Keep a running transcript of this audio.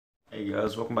Hey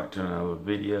guys, welcome back to another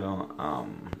video.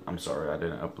 I'm sorry I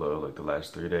didn't upload like the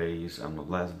last 3 days. The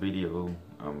last video,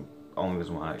 only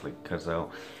reason why it cuts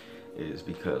out is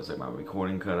because my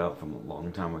recording cut out from a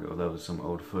long time ago. That was some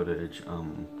old footage.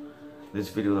 This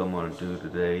video that I'm gonna do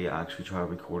today, I actually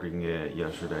tried recording it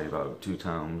yesterday about 2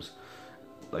 times.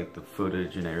 Like the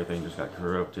footage and everything just got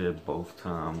corrupted both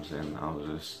times, and I was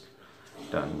just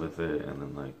done with it. And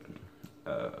then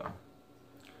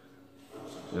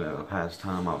the past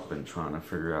time I've been trying to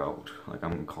figure out,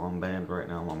 I'm calm banned right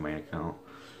now on my main account,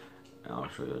 and I'll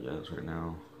show you guys right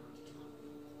now.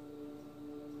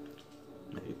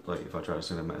 Like if I try to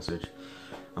send a message,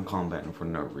 I'm calm banned for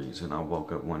no reason. I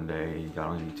woke up one day, got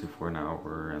on YouTube for an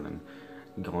hour, and then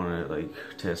going to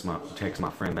text my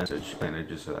friend message, and it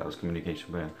just said I was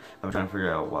communication banned. I've been trying to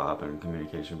figure out why I've been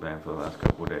communication banned for the last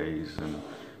couple of days, and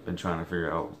been trying to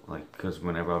figure out because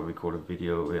whenever I record a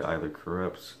video, it either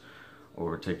corrupts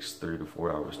or it takes 3 to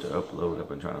 4 hours to upload. I've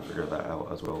been trying to figure that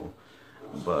out as well,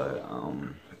 but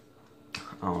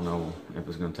I don't know if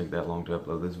it's gonna take that long to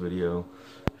upload this video.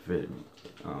 If it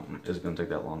is gonna take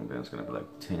that long, then it's gonna be like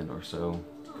 10 or so.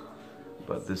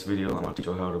 But this video, I'm gonna teach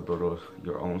you how to build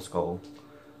your own skull.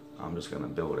 I'm just gonna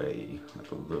build a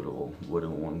little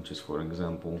wooden one, just for an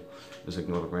example. Just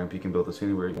ignore the ramp. You can build this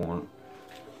anywhere you want,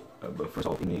 but first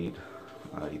off, you need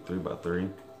a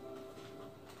 3x3.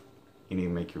 You need to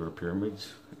make your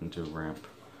pyramids into a ramp.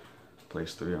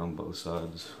 Place 3 on both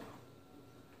sides.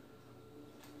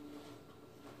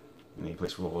 You need to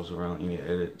place walls around. You need to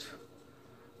edit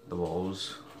the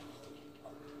walls.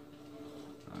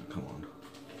 Come on.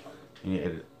 You need to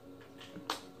edit.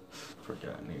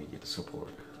 Forgot. I need to get the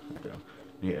support. There we go.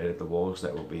 You need to edit the walls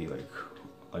that will be like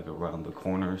around the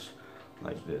corners,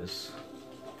 like this.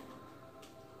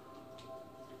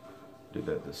 Do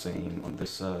that the same on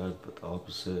this side, but the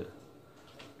opposite.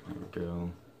 There we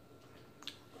go.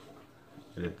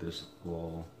 Edit this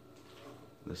wall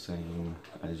the same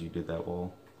as you did that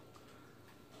wall.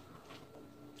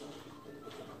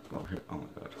 Come over here. Oh my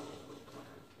god.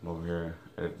 Come over here.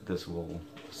 Edit this wall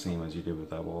the same as you did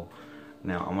with that wall.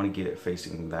 Now I'm gonna get it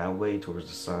facing that way towards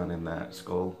the sun and that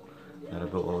skull that I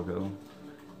built a while ago.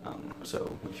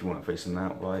 So if you want it facing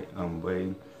that way,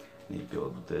 you need to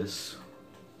build this.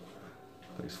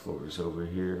 Place floors over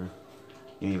here.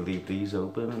 You need to leave these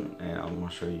open, and I'm going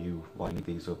to show you why you need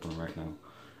these open right now.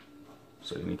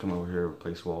 So you need to come over here and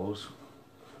place walls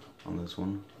on this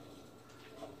one.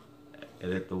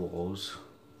 Edit the walls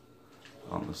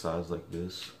on the sides like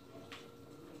this.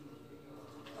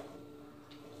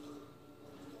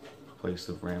 Place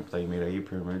the ramp that you made out of your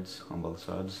pyramids on both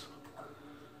sides.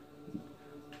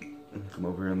 Come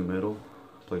over here in the middle,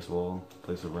 place a wall,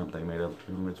 place the ramp that you made out of the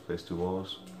pyramids, place 2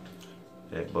 walls.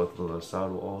 Edit both of the side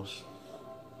walls.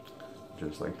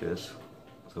 Just like this,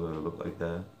 so it'll look like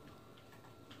that.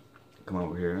 Come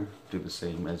over here, do the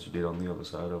same as you did on the other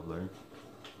side over there.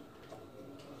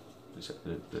 Just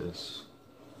edit this.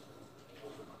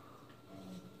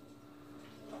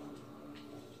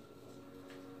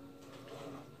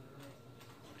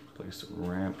 Place the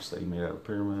ramps that you made out of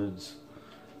pyramids.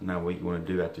 Now what you want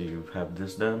to do after you have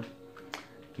this done,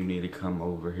 you need to come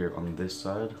over here on this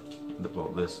side. Well,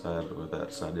 this side or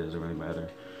that side, doesn't really matter.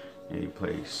 And you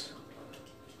place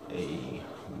a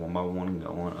 1x1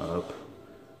 going up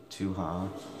too high.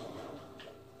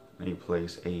 And you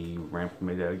place a ramp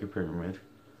made out of your pyramid.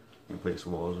 You place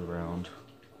walls around.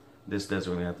 This doesn't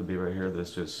really have to be right here.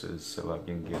 This just is so I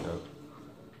can get up.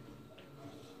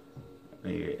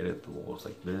 And you edit the walls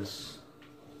like this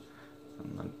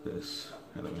and like this.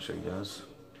 And let me show you guys.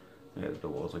 You edit the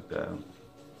walls like that.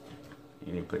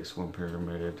 You need to place 1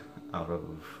 pyramid out of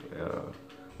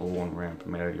or 1 ramp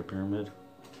made out of your pyramid.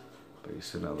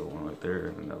 Place another one right there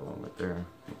and another one right there.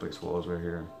 You place walls right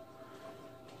here.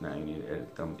 Now you need to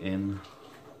edit them in.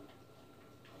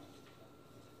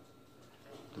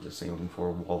 Do the same for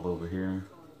a wall over here.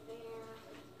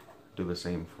 Do the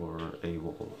same for a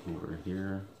wall over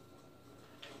here.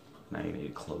 Now you need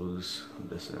to close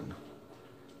this in.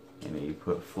 And then you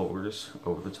put floors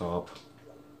over the top,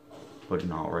 but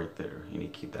not right there. You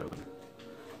need to keep that open.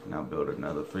 Now build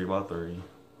another 3x3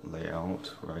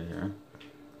 layout right here.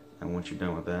 And once you're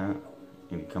done with that,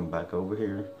 you need to come back over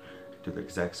here, do the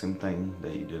exact same thing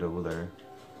that you did over there,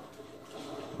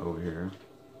 over here.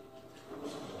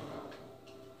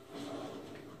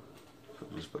 So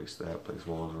just place that, place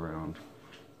walls around.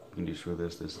 You can destroy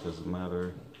this doesn't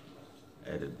matter.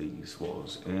 Edit these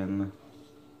walls in.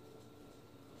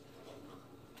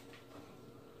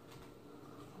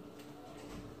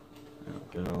 There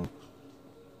we go.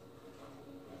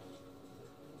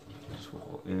 This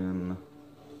wall in.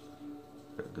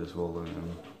 This wall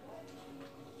in.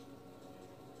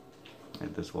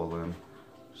 Add this wall in.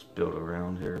 Just build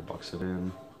around here, box it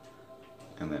in,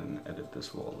 and then edit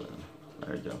this wall in.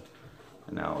 There you go.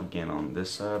 And now again on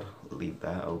this side, leave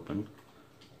that open.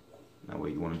 Now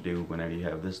what you want to do whenever you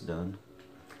have this done,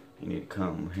 you need to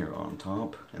come here on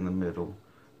top, in the middle,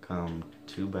 come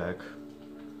 2 back,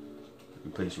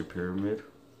 you place your pyramid,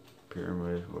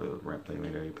 or the ramp they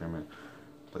made out of your pyramid,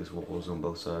 place walls on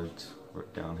both sides,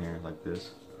 right down here like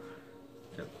this,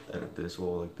 edit this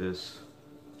wall like this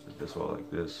wall like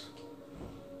this,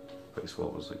 place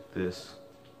walls like this,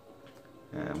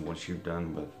 and once you're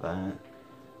done with that,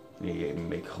 you need to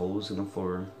make holes in the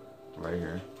floor, right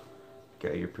here,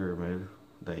 get your pyramid,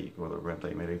 or the ramp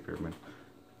that you made a pyramid,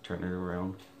 turn it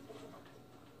around,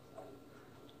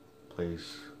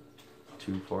 place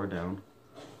too far down,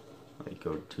 like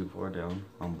go too far down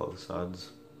on both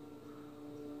sides.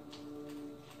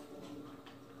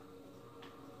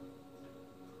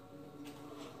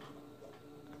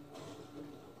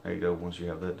 There you go. Once you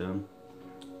have that done,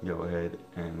 go ahead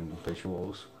and place your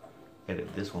walls,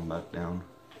 edit this one back down,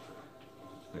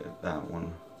 edit that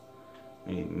one,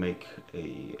 and you make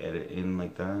a edit in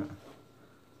like that.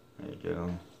 There you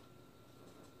go.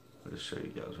 I'll just show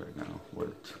you guys right now what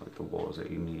like the walls that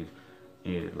you need.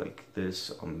 You need it like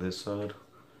this on this side,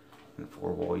 and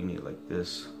for a wall you need like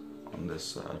this on this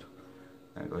side.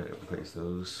 And go ahead and place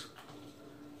those.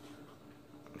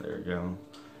 There you go.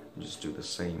 Just do the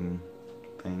same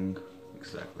thing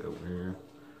exactly over here.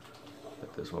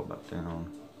 Put this wall back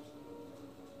down.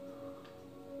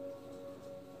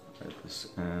 Edit this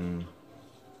in.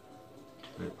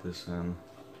 Edit this in.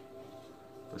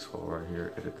 This wall right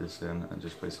here, edit this in, and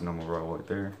just place a normal wall right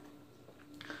there.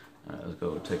 Alright, let's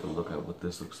go take a look at what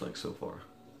this looks like so far.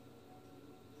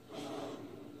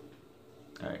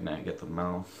 Alright, now you get the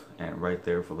mouth, and right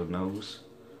there for the nose,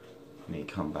 you need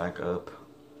to come back up.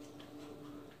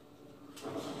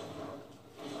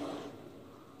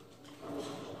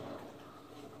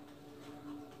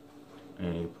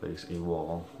 And you place a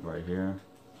wall right here.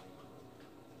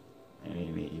 And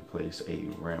you need to place a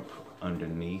ramp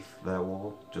underneath that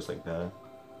wall, just like that.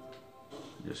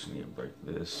 You just need to break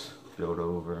this, build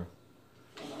over.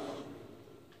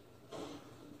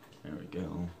 There we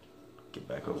go. Get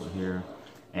back over here.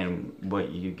 And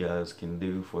what you guys can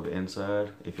do for the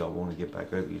inside, if y'all want to get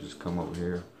back up, you just come over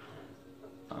here.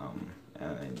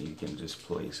 And you can just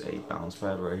place a bounce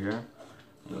pad right here.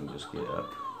 You can just get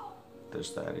up.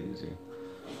 Just that easy.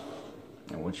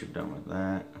 And once you're done with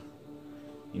that,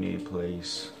 you need to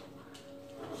place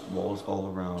walls all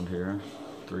around here,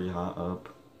 3 high up.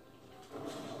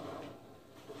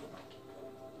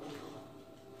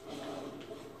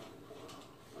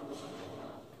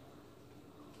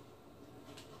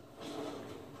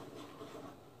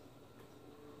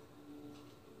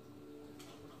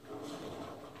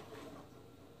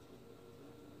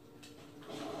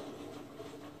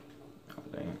 Oh,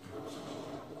 dang it.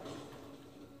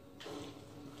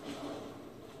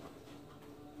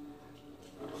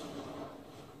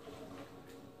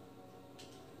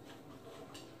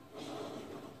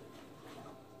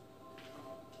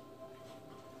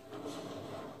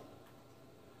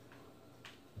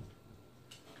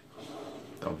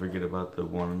 Don't forget about the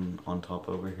one on top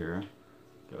over here.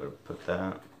 Go to put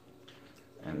that.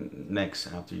 And next,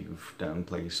 after you've done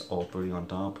place all 3 on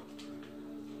top,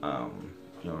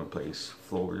 you want to place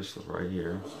floors right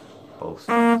here, both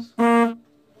sides. Oh,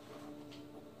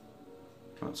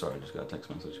 sorry, I just got a text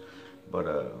message. But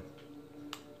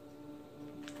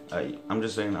I'm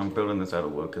just saying I'm building this out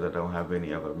of wood because I don't have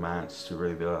any other mats to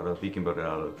really build out of. You can build it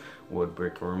out of wood,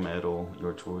 brick, or metal,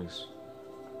 your choice.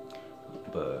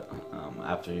 But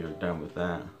after you're done with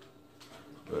that,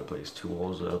 go to place 2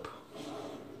 walls up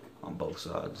on both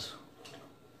sides,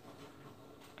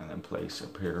 and then place a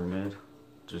pyramid.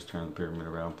 Just turn the pyramid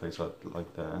around, place it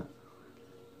like that.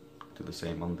 Do the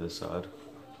same on this side,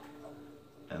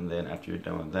 and then after you're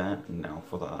done with that, now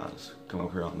for the eyes, come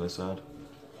over here on this side,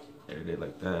 edit it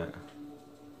like that,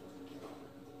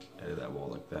 edit that wall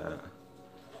like that,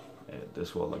 edit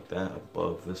this wall like that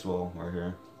above this wall right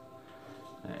here.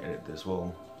 And edit this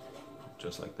wall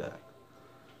just like that.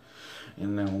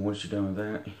 And then once you're done with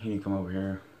that, you come over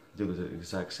here, do the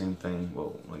exact same thing,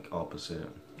 well, like opposite,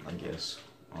 I guess,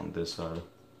 on this side.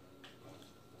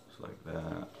 Just like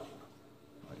that,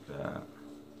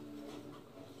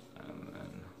 and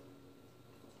then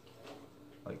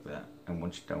like that. And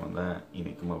once you're done with that, you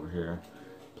need to come over here,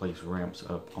 place ramps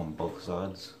up on both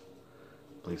sides,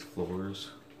 place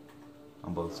floors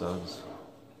on both sides.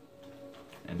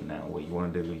 And now what you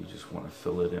want to do, you just want to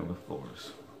fill it in with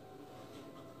floors.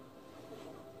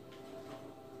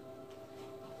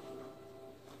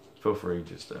 Feel free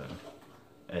just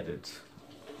edit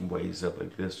ways up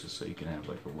like this, just so you can have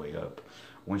like a way up.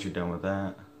 Once you're done with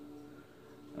that,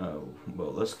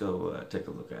 well, let's go take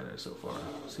a look at it so far,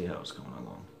 see how it's coming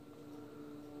along.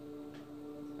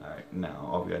 Alright, now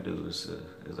all we gotta do is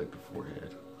like the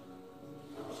forehead.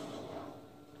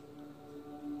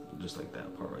 Just like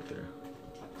that part right there.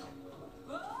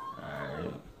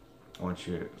 Alright, once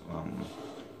you're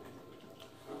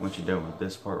done with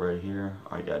this part right here,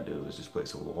 all you gotta do is just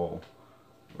place a wall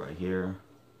right here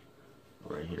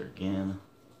again.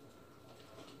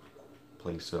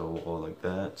 Place a wall like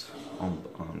that.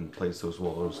 Place those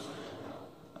walls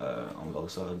on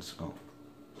both sides. Oh.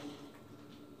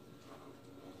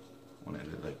 One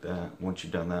ended like that. Once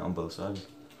you've done that on both sides,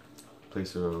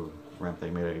 place a ramp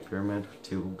they made a pyramid,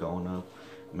 2 going up.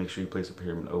 Make sure you place a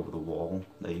pyramid over the wall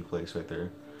that you placed right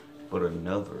there. Put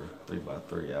another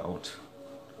 3x3 out,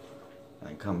 and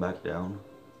then come back down.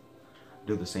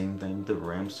 Do the same thing with the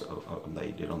ramps that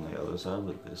you did on the other side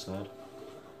with this side.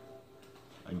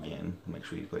 Again, make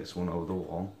sure you place one over the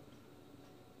wall.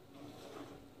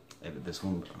 Edit this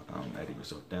one, edit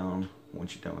yourself down.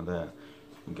 Once you're done with that,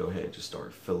 you go ahead and just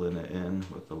start filling it in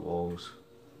with the walls.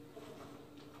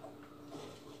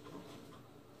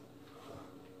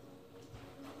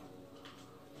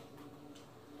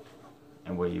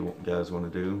 And what you guys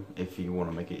want to do, if you want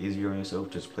to make it easier on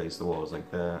yourself, just place the walls like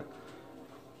that.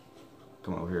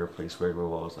 Come over here, place regular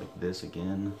walls like this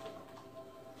again.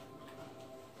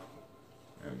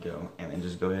 There we go. And then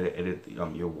just go ahead and edit the,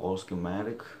 your wall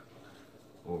schematic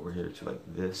over here to like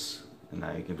this. And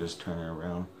now you can just turn it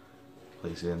around,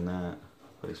 place it in that,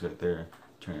 place it right there,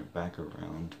 turn it back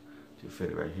around to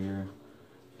fit it right here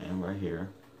and right here.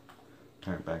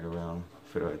 Turn it back around,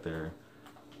 fit it right there,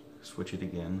 switch it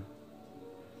again,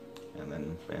 and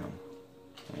then bam.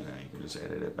 And now you can just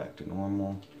edit it back to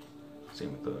normal.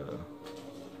 Same with the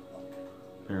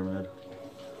pyramid.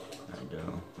 There we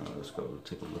go. Now let's go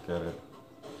take a look at it.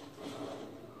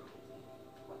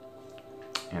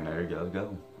 And there you guys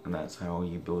go. And that's how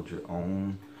you build your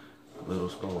own little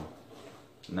skull.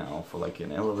 Now for like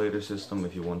an elevator system,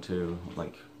 if you want to,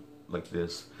 like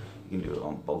this, you can do it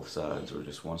on both sides or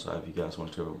just one side if you guys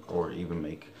want to, or even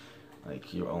make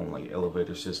like your own like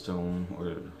elevator system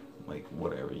or like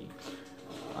whatever.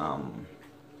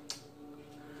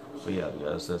 But yeah,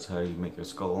 guys, that's how you make a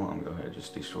skull. I'm gonna go ahead and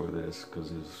just destroy this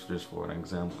because it's just for an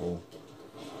example.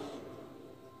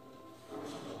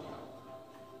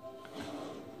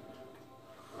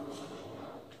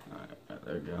 Alright,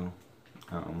 there you go.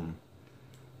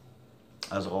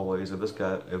 As always, if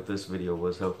this video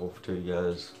was helpful to you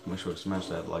guys, make sure to smash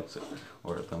that like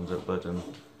or a thumbs up button.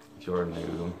 If you are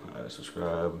new,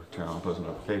 subscribe, turn on post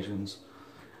notifications,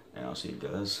 and I'll see you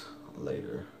guys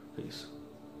later. Peace.